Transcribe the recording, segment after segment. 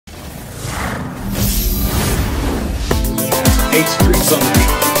H3's on the beat.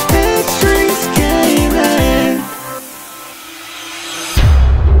 H3's gaming.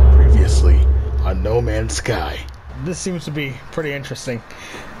 Previously on No Man's Sky. This seems to be pretty interesting.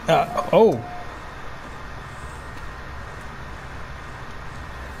 Oh.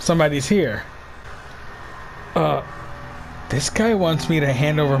 Somebody's here. This guy wants me to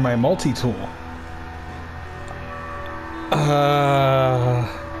hand over my multi-tool.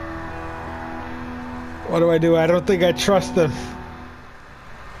 What do? I don't think I trust them.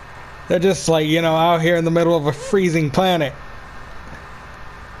 They're just like, you know, out here in the middle of a freezing planet.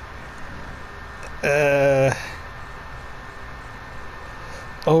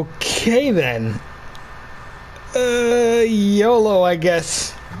 Okay then. YOLO, I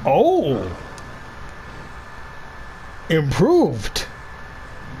guess. Oh. Improved.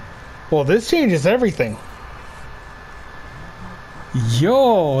 Well, this changes everything.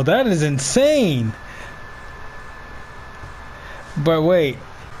 Yo, that is insane. But wait,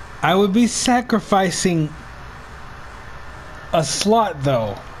 I would be sacrificing a slot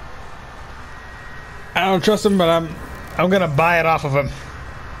though. I don't trust him, but I'm gonna buy it off of him.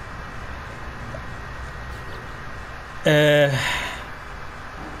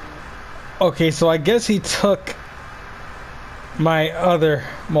 Okay, so I guess he took my other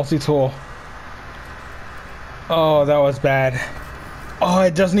multi-tool. Oh, that was bad. Oh,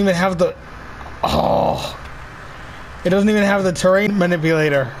 it doesn't even have the... Oh. It doesn't even have the terrain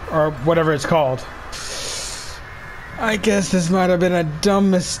manipulator, or whatever it's called. I guess this might have been a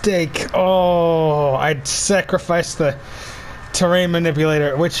dumb mistake. Oh, I'd sacrificed the terrain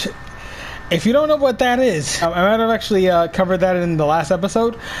manipulator, which... If you don't know what that is, I might have actually covered that in the last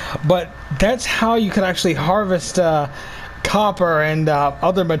episode, but that's how you can actually harvest copper and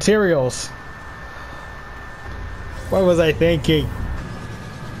other materials. What was I thinking?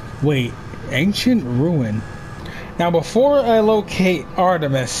 Wait, ancient ruin. Now before I locate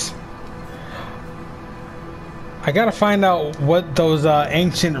Artemis, I gotta find out what those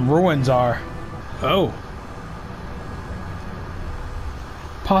ancient ruins are. Oh.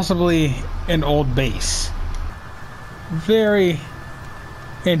 Possibly an old base. Very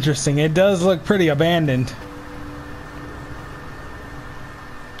interesting. It does look pretty abandoned.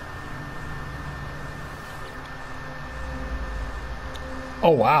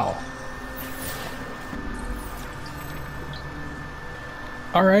 Oh wow.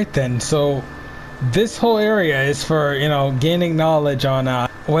 Alright then, so this whole area is for, you know, gaining knowledge on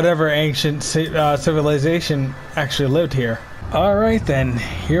whatever ancient civilization actually lived here. Alright then,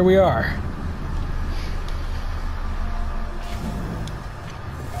 here we are.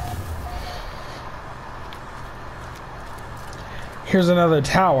 Here's another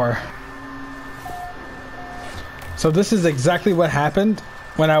tower. So this is exactly what happened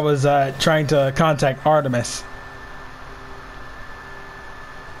when I was trying to contact Artemis.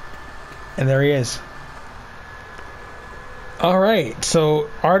 And there he is. Alright, so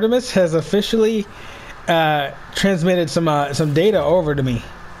Artemis has officially transmitted some data over to me.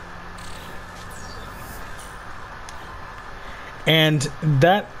 And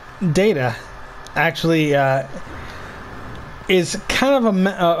that data actually is kind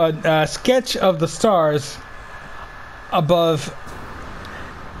of a sketch of the stars above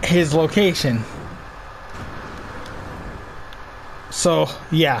his location. So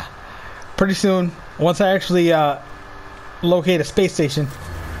yeah, pretty soon, once I actually locate a space station,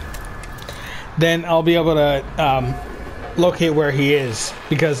 then I'll be able to locate where he is,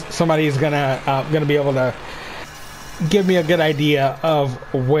 because somebody is gonna be able to give me a good idea of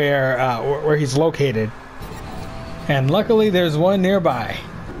where he's located. And luckily there's one nearby.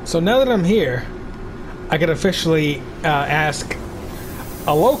 So now that I'm here, I can officially ask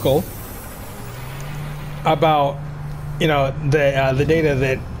a local about, you know, the data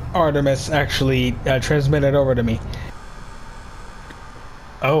that Artemis actually transmitted over to me.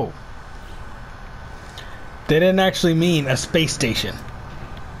 Oh. They didn't actually mean a space station.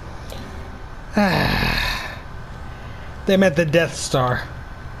 They meant the Death Star.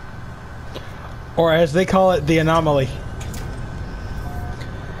 Or as they call it, the anomaly.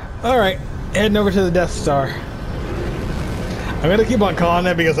 Alright, heading over to the Death Star. I'm gonna keep on calling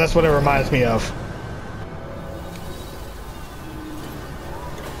it because that's what it reminds me of.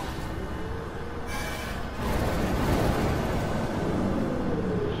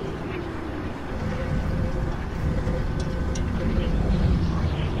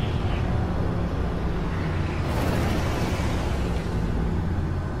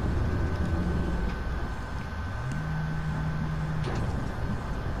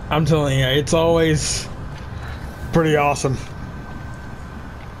 I'm telling you, it's always pretty awesome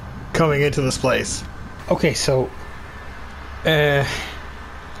coming into this place. Okay, so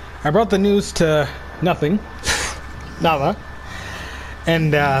I brought the news to nothing. Nada.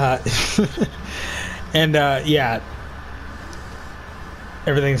 And, yeah.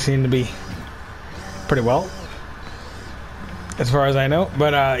 Everything seemed to be pretty well, as far as I know.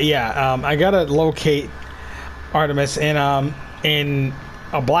 But, I gotta locate Artemis in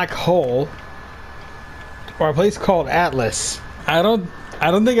a black hole, or a place called Atlas. I don't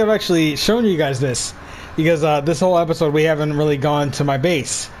think I've actually shown you guys this, because this whole episode we haven't really gone to my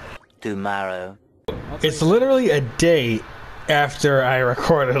base. Tomorrow. It's literally a day after I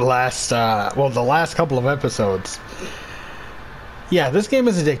recorded the last couple of episodes. Yeah, this game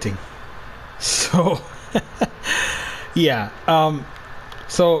is addicting. So, yeah.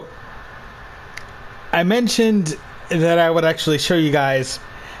 So I mentioned that I would actually show you guys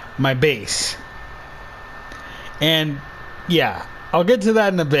my base. And yeah, I'll get to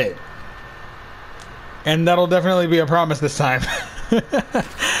that in a bit. And that'll definitely be a promise this time.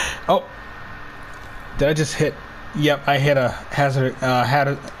 Oh, did I just hit? Yep, I hit a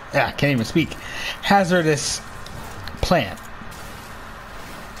can't even speak. Hazardous plant.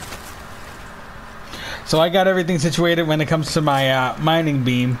 So I got everything situated when it comes to my mining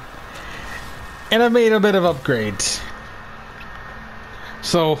beam. And I've made a bit of upgrades.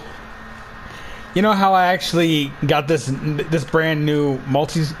 So, you know how I actually got this brand new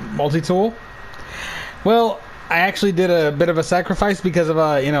multi-tool? Well, I actually did a bit of a sacrifice because of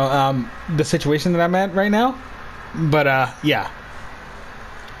the situation that I'm at right now. But yeah.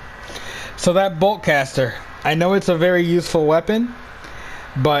 So that bolt caster, I know it's a very useful weapon,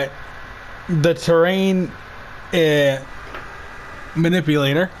 but the terrain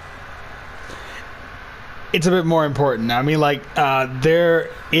manipulator, it's a bit more important. I mean, like, there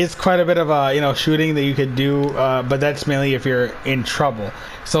is quite a bit of shooting that you could do, but that's mainly if you're in trouble.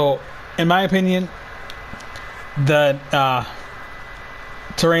 So, in my opinion, the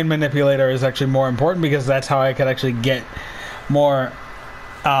terrain manipulator is actually more important, because that's how I could actually get more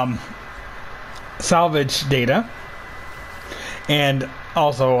salvage data, and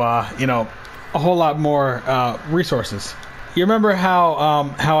also a whole lot more resources. You remember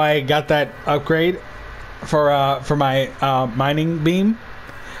how I got that upgrade for my mining beam?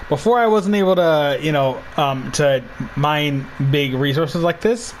 Before, I wasn't able to to mine big resources like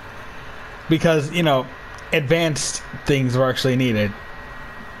this, because advanced things were actually needed.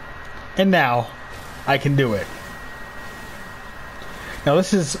 And now I can do it. Now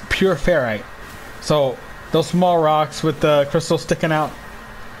this is pure ferrite. So those small rocks with the crystals sticking out,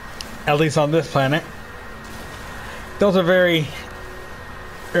 at least on this planet, those are very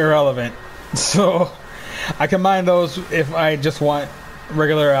irrelevant. So I can mine those if I just want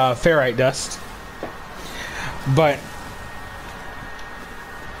regular ferrite dust. But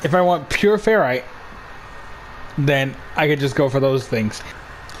if I want pure ferrite, then I could just go for those things.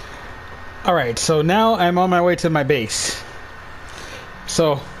 Alright, so now I'm on my way to my base.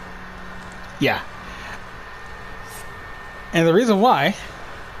 So, yeah. And the reason why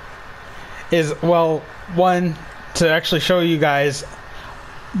is, well, one, to actually show you guys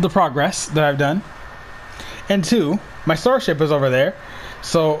the progress that I've done. And two, my starship is over there.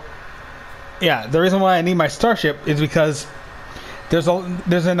 So, yeah, the reason why I need my starship is because there's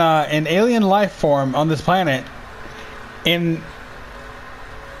an alien life form on this planet in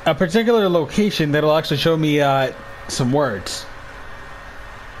a particular location that'll actually show me some words.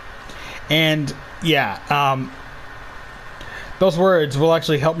 And yeah, those words will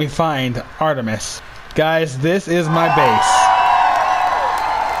actually help me find Artemis. Guys, this is my base.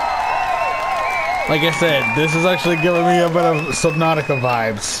 Like I said, this is actually giving me a bit of Subnautica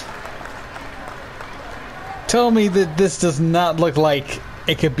vibes. Tell me that this does not look like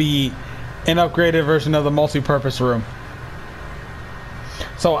it could be an upgraded version of the multi-purpose room.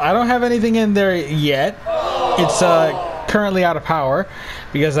 So I don't have anything in there yet. It's currently out of power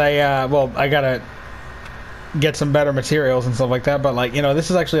because I gotta get some better materials and stuff like that. But this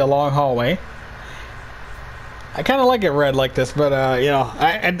is actually a long hallway. I kind of like it red like this, but I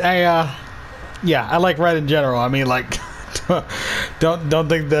like red in general. I mean, like, don't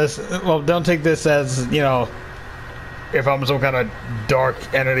think this. Well, don't take this as if I'm some kind of dark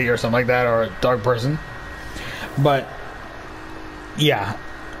entity or something like that, or a dark person. But yeah,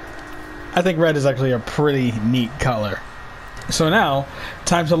 I think red is actually a pretty neat color. So now,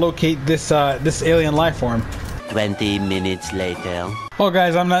 time to locate this this alien life form. 20 minutes later. Well,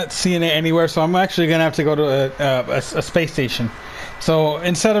 guys, I'm not seeing it anywhere, so I'm actually gonna have to go to a space station. So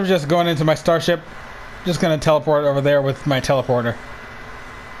instead of just going into my starship, just gonna teleport over there with my teleporter.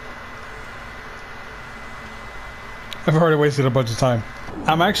 I've already wasted a bunch of time.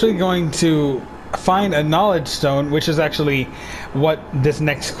 I'm actually going to find a knowledge stone, which is actually what this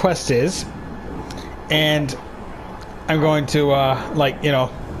next quest is, and I'm going to like, you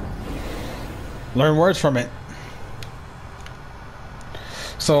know, learn words from it.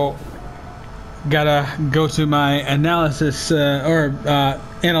 So gotta go to my analysis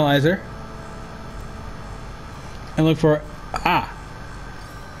analyzer and look for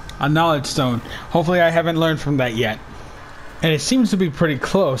a knowledge stone. Hopefully I haven't learned from that yet, and it seems to be pretty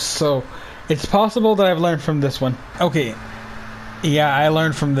close, so it's possible that I've learned from this one. Okay, yeah, I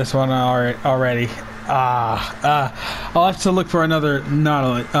learned from this one already. I'll have to look for another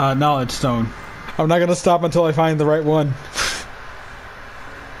knowledge stone. I'm not gonna stop until I find the right one.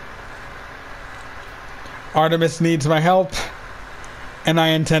 Artemis needs my help, and I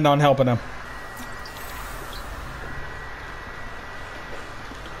intend on helping him.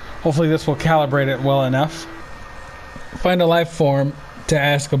 Hopefully this will calibrate it well enough. Find a life form to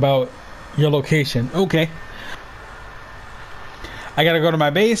ask about your location. Okay. I gotta go to my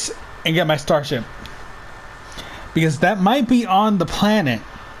base and get my starship, because that might be on the planet.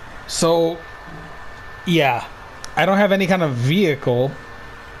 So, yeah. I don't have any kind of vehicle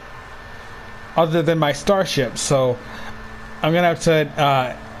other than my starship, so I'm gonna have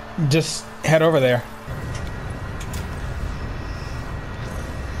to just head over there.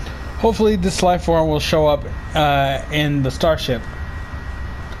 Hopefully this life form will show up in the starship.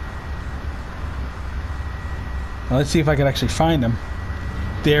 Now let's see if I can actually find him.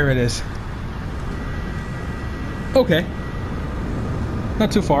 There it is. Okay.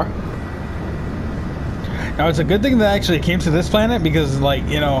 Not too far. Now it's a good thing that I actually came to this planet, because, like,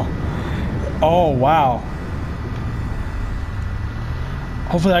 you know... Oh, wow.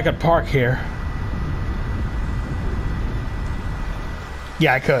 Hopefully I could park here.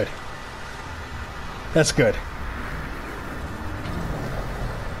 Yeah, I could. That's good.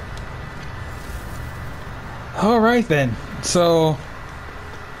 Alright then. So,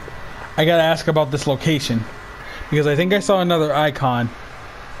 I gotta ask about this location, because I think I saw another icon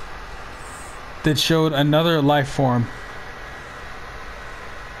that showed another life form.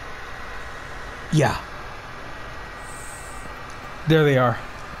 Yeah. There they are.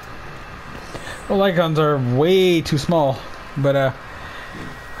 Well, icons are way too small, but I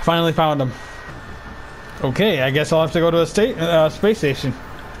finally found them. Okay, I guess I'll have to go to a space station.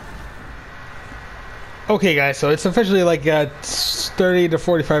 Okay, guys, so it's officially like 30 to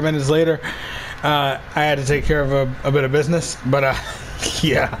 45 minutes later. I had to take care of a bit of business, but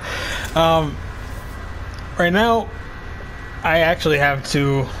yeah. Right now, I actually have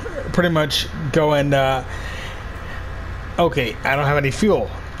to pretty much go and okay, I don't have any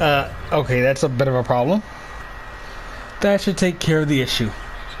fuel. Okay, that's a bit of a problem. That should take care of the issue.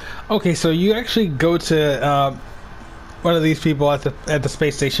 Okay, so you actually go to one of these people at the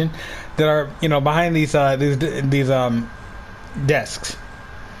space station that are, you know, behind these desks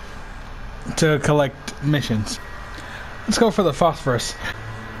to collect missions. Let's go for the phosphorus.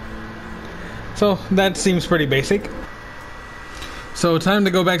 So that seems pretty basic. So time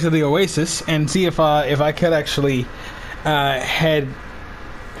to go back to the Oasis and see if I could actually head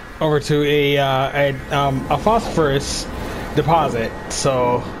over to a phosphorus deposit.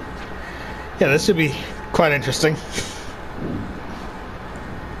 So yeah, this should be quite interesting.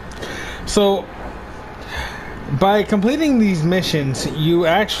 So by completing these missions, you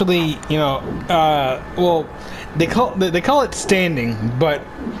actually, you know, well, they call it standing, but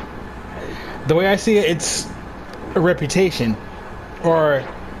the way I see it, it's a reputation, or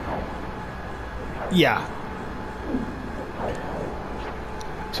yeah,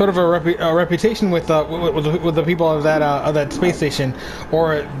 sort of a reputation with the people of that space station,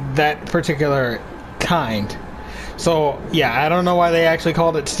 or that particular kind. So yeah, I don't know why they actually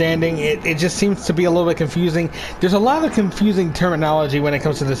called it standing. It just seems to be a little bit confusing. There's a lot of confusing terminology when it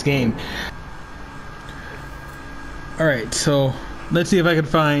comes to this game. Alright, so let's see if I can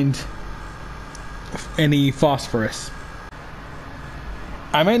find any phosphorus.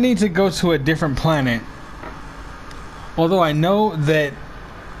 I might need to go to a different planet, although I know that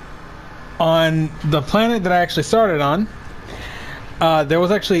on the planet that I actually started on, there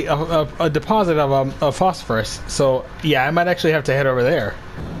was actually a deposit of phosphorus. So yeah, I might actually have to head over there.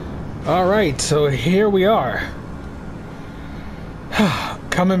 Alright, so here we are.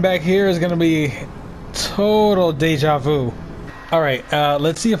 Coming back here is gonna be total deja vu. Alright,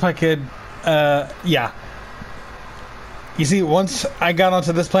 let's see if I could yeah. You see, once I got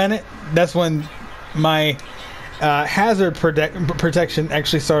onto this planet, that's when my hazard protection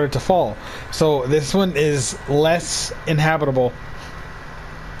actually started to fall. So this one is less inhabitable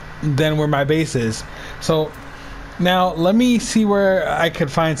than where my base is. So now let me see where I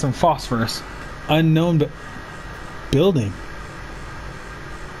could find some phosphorus. Unknown building.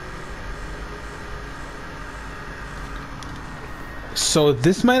 So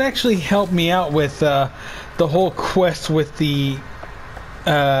this might actually help me out with the whole quest with the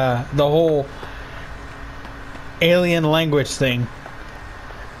whole alien language thing.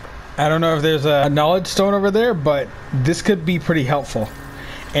 I don't know if there's a knowledge stone over there, but this could be pretty helpful.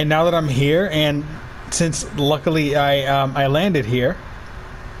 And now that I'm here, and since luckily I landed here,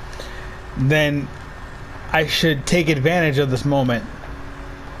 then I should take advantage of this moment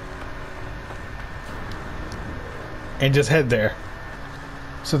and just head there.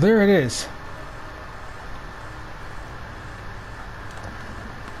 So there it is.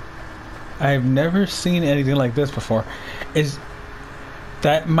 I've never seen anything like this before.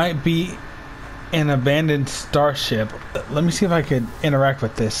 That might be an abandoned starship. Let me see if I could interact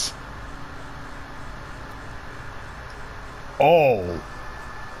with this. Oh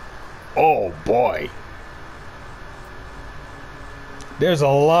boy. There's a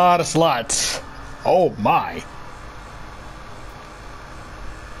lot of slots. Oh my.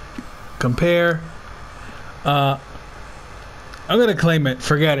 Compare. I'm gonna claim it.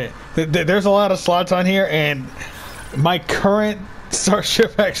 Forget it. There's a lot of slots on here, and my current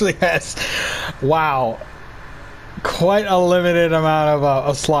starship actually has, wow, quite a limited amount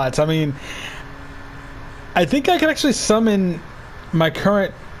of slots. I mean, I think I could actually summon my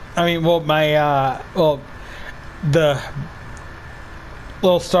current. I mean, well, my the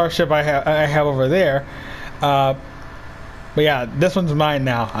little starship I have over there. But yeah, this one's mine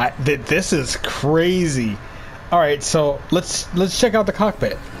now. This is crazy. All right, so let's check out the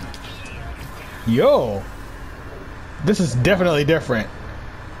cockpit. Yo, this is definitely different.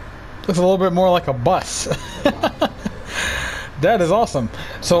 Looks a little bit more like a bus. That is awesome.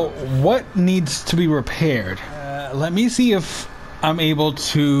 So what needs to be repaired? Let me see if I'm able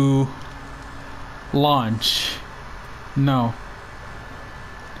to launch. No.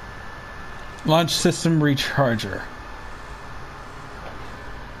 Launch system recharger.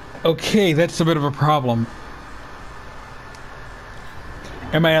 Okay, that's a bit of a problem.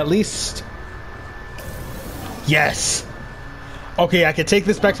 Am I at least... Yes! Okay, I can take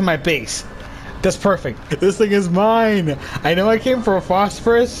this back to my base. That's perfect. This thing is mine! I know I came for a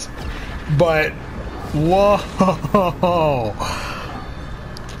phosphorus, but... Whoa!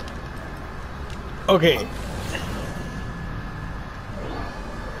 Okay.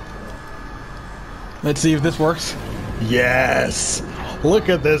 Let's see if this works. Yes! Look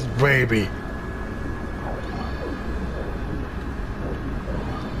at this baby.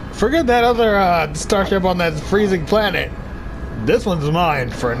 Forget that other starship on that freezing planet. This one's mine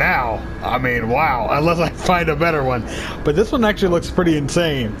for now. I mean, wow, unless I find a better one. But this one actually looks pretty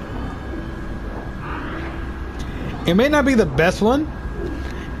insane. It may not be the best one,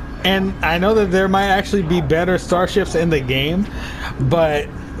 and I know that there might actually be better starships in the game, but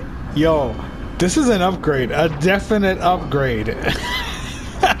yo, this is an upgrade, a definite upgrade.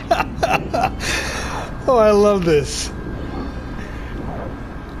 Oh, I love this.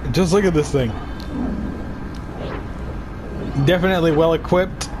 Just look at this thing. Definitely well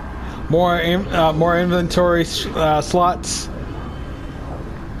equipped. More inventory slots.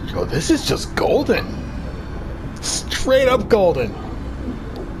 Yo, this is just golden. Straight up golden.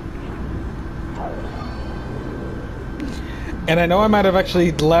 And I know I might have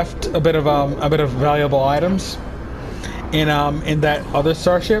actually left a bit of valuable items in that other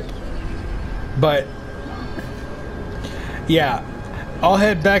starship, but yeah, I'll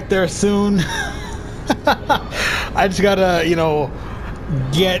head back there soon. I just gotta,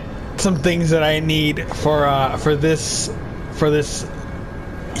 get some things that I need for this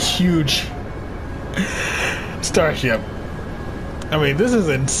huge starship. I mean, this is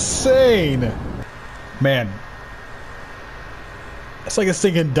insane, man. It's like a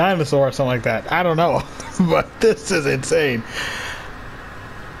stinking dinosaur or something like that. I don't know, but this is insane.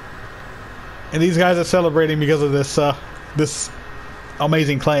 And these guys are celebrating because of this this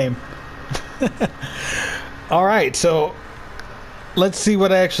amazing claim. All right, so let's see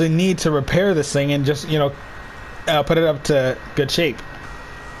what I actually need to repair this thing and just put it up to good shape.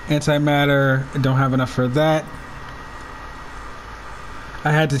 Antimatter, don't have enough for that.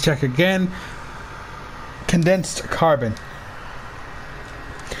 I had to check again. Condensed carbon.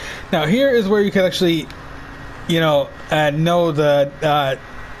 Now here is where you can actually, know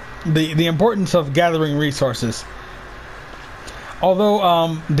the importance of gathering resources.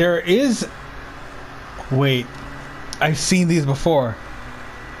 Although there is, wait, I've seen these before.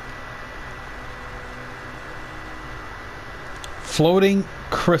 Floating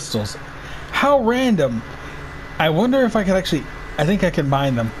crystals. How random. I wonder if I could actually, I think I can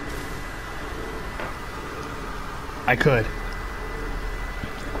mine them. I could.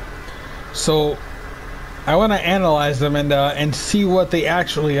 So I want to analyze them and see what they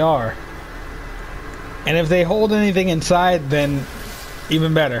actually are. And if they hold anything inside, then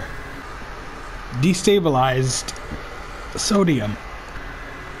even better. Destabilized sodium.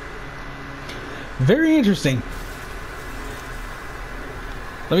 Very interesting.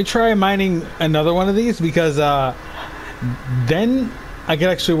 Let me try mining another one of these, because then I could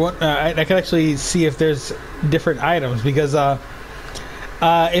actually see if there's different items. Because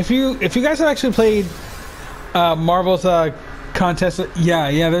if you guys have actually played Marvel's Contest,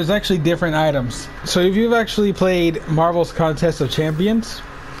 yeah, there's actually different items. So if you've actually played Marvel's Contest of Champions,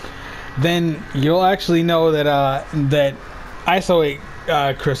 then you'll actually know that that isolate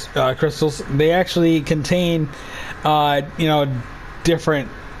crystals, they actually contain different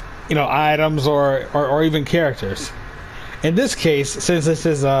items or even characters. In this case, since this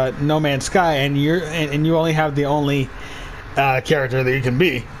is No Man's Sky and you only have the only character that you can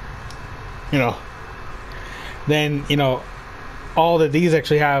be, then all that these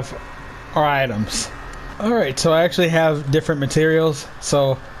actually have are items. Alright, so I actually have different materials.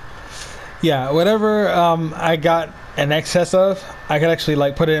 So yeah, whatever I got an excess of, I could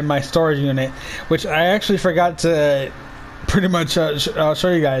actually put it in my storage unit, which I actually forgot to pretty much I'll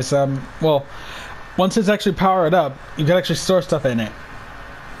show you guys. Well, once it's actually powered up, you can actually store stuff in it.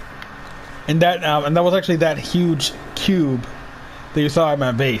 And that was actually that huge cube that you saw at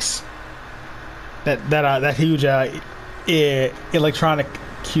my base. That huge electronic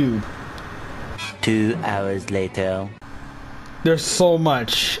cube. 2 hours later. There's so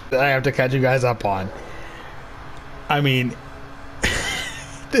much that I have to catch you guys up on. I mean,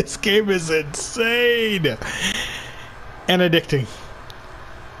 this game is insane and addicting.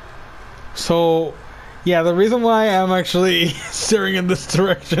 So, yeah, the reason why I'm actually steering in this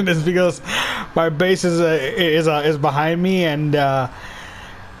direction is because my base is behind me, and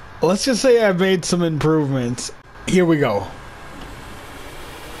let's just say I've made some improvements. Here we go.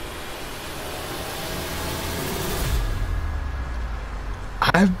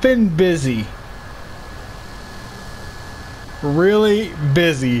 I've been busy. Really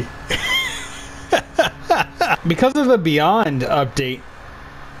busy. Because of the Beyond update,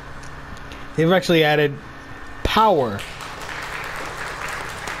 they've actually added power.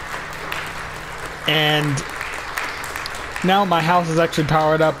 And now my house is actually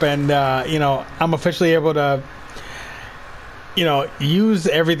powered up, and I'm officially able to use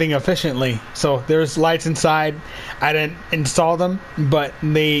everything efficiently. So there's lights inside. I didn't install them, but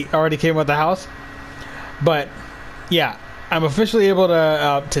they already came with the house. But yeah, I'm officially able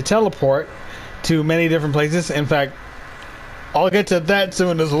to teleport to many different places. In fact, I'll get to that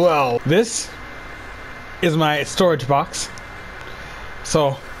soon as well. This is my storage box.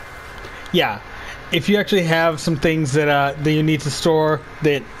 So yeah, if you actually have some things that you need to store,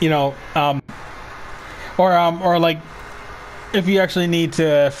 that or like if you actually need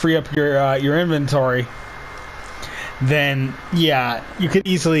to free up your inventory, then yeah, you could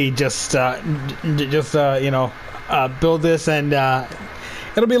easily just build this, and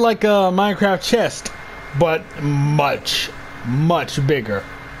it'll be like a Minecraft chest, but much bigger.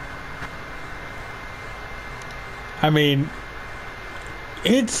 I mean,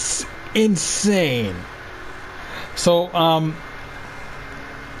 it's insane. So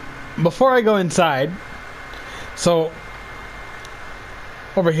before I go inside, so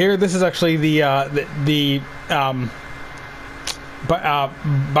over here, this is actually the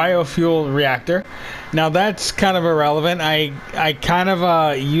biofuel reactor. Now that's kind of irrelevant. I kind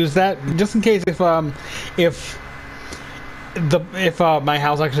of use that just in case if my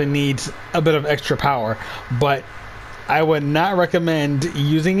house actually needs a bit of extra power, but I would not recommend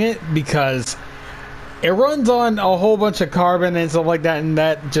using it because it runs on a whole bunch of carbon and stuff like that, and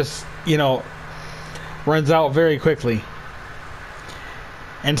that just runs out very quickly.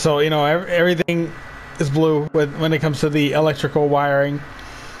 And so everything is blue when it comes to the electrical wiring.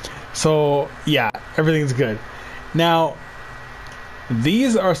 So yeah, everything's good. Now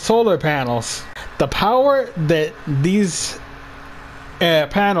these are solar panels. The power that these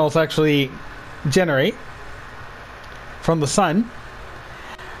panels actually generate from the sun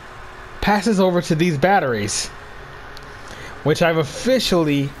passes over to these batteries, which I've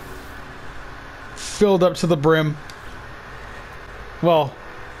officially filled up to the brim. Well,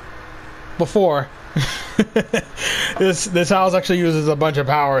 before this house actually uses a bunch of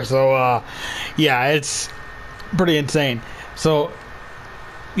power, so yeah, it's pretty insane. So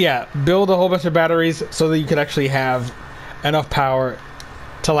yeah, build a whole bunch of batteries so that you could actually have enough power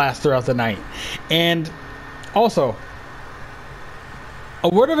to last throughout the night. And also, a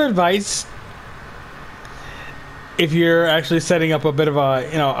word of advice if you're actually setting up a bit of a,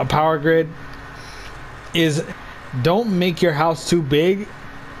 you know, a power grid, is don't make your house too big,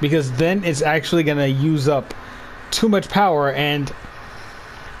 because then it's actually going to use up too much power, and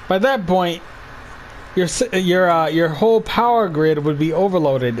by that point your whole power grid would be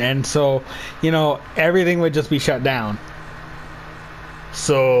overloaded, and so, you know, everything would just be shut down.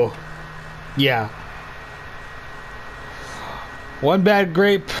 So yeah, one bad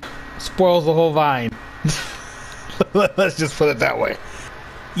grape spoils the whole vine. Let's just put it that way.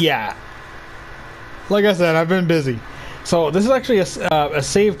 Yeah, like I said, I've been busy. So this is actually a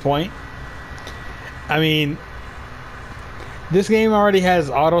save point. I mean, this game already has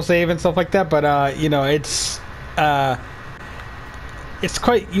autosave and stuff like that, but you know, it's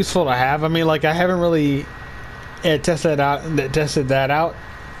quite useful to have. I mean, like, I haven't really tested that out.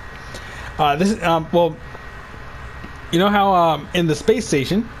 This well, you know how in the space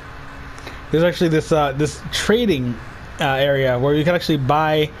station there's actually this this trading area where you can actually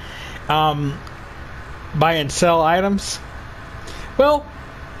buy and sell items. Well,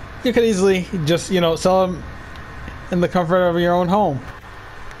 you could easily just, you know, sell them in the comfort of your own home.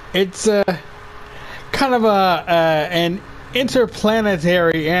 It's kind of an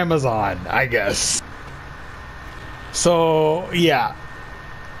interplanetary Amazon, I guess. So yeah,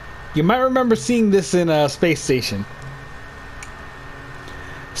 you might remember seeing this in a space station.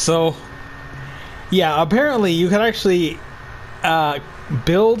 So yeah, apparently you could actually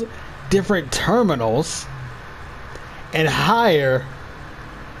build different terminals and hire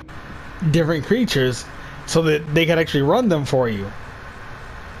different creatures so that they can actually run them for you.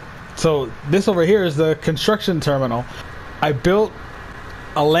 So this over here is the construction terminal. I built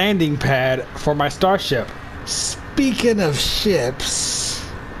a landing pad for my starship. Speaking of ships,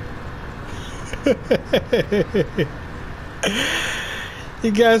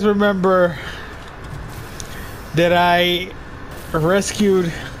 you guys remember that I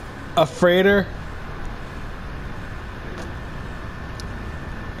rescued a freighter?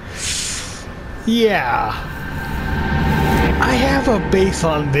 Yeah, I have a base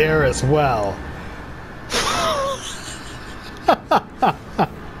on there as well.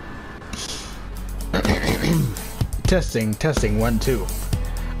 Testing 1 2.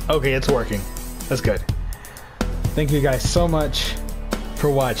 Okay, it's working. That's good. Thank you guys so much for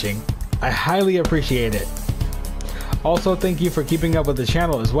watching. I highly appreciate it. Also, thank you for keeping up with the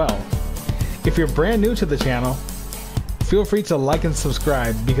channel as well. If you're brand new to the channel, feel free to like and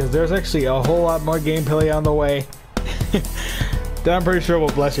subscribe, because there's actually a whole lot more gameplay on the way that I'm pretty sure will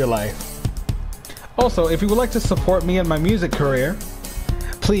bless your life. Also, if you would like to support me in my music career,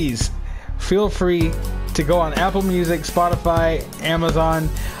 please feel free to go on Apple Music, Spotify, Amazon,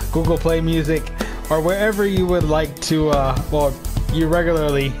 Google Play Music, or wherever you would like to, well, you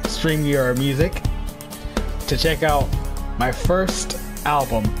regularly stream your music, to check out my first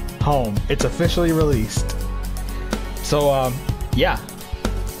album, Home. It's officially released. So, yeah,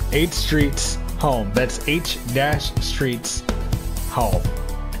 8 Streets Home. That's H-Streets Home.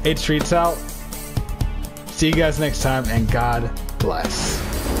 8 Streets out. See you guys next time, and God bless.